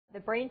The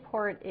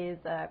BrainPort is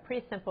a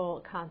pretty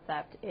simple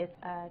concept. It's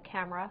a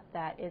camera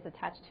that is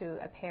attached to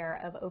a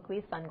pair of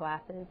Oakley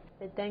sunglasses.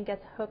 It then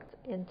gets hooked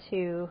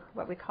into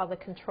what we call the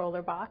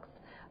controller box.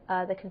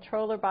 The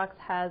controller box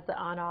has the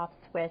on-off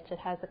switch. It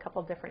has a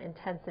couple different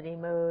intensity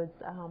modes,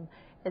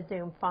 a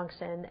zoom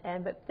function,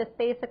 and what this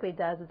basically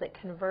does is it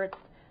converts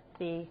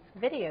the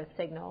video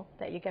signal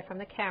that you get from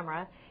the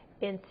camera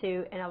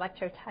into an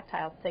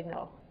electrotactile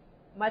signal.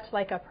 Much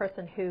like a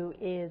person who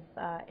is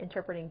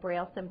interpreting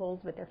Braille symbols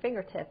with their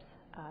fingertips,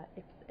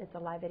 it's a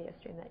live video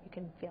stream that you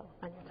can feel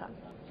on your tongue.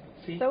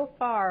 So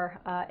far,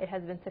 it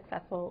has been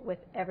successful with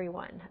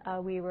everyone.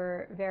 We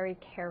were very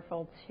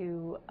careful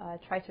to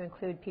try to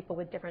include people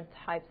with different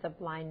types of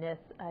blindness,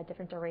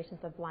 different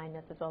durations of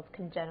blindness, as well as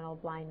congenital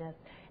blindness,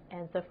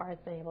 and so far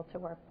it's been able to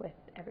work with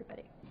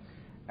everybody.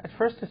 At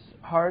first it's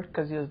hard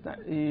because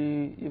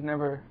you've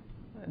never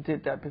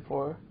did that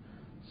before,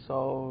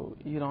 so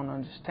you don't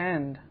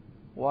understand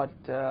what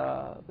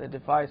the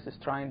device is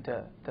trying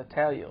to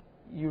tell you.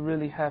 You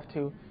really have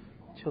to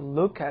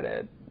look at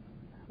it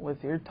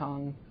with your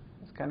tongue.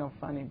 It's kind of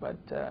funny, but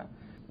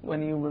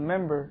when you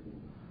remember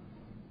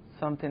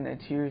something that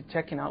you're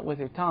checking out with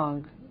your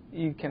tongue,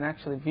 you can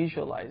actually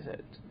visualize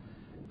it.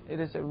 It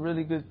is a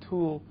really good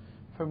tool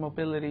for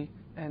mobility,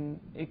 and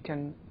it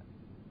can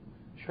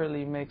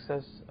surely makes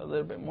us a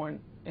little bit more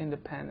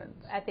independent.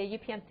 At the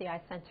UPMC Eye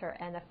Center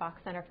and the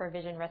Fox Center for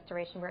Vision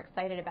Restoration, we're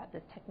excited about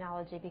this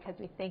technology because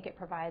we think it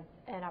provides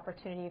an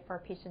opportunity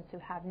for patients who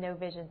have no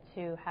vision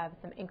to have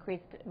some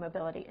increased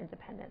mobility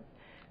independence.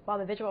 While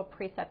the visual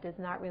percept is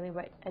not really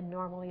what a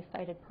normally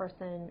sighted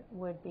person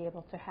would be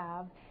able to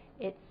have,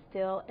 it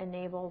still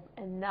enables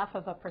enough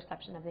of a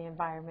perception of the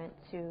environment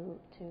to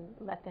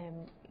let them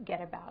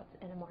get about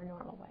in a more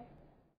normal way.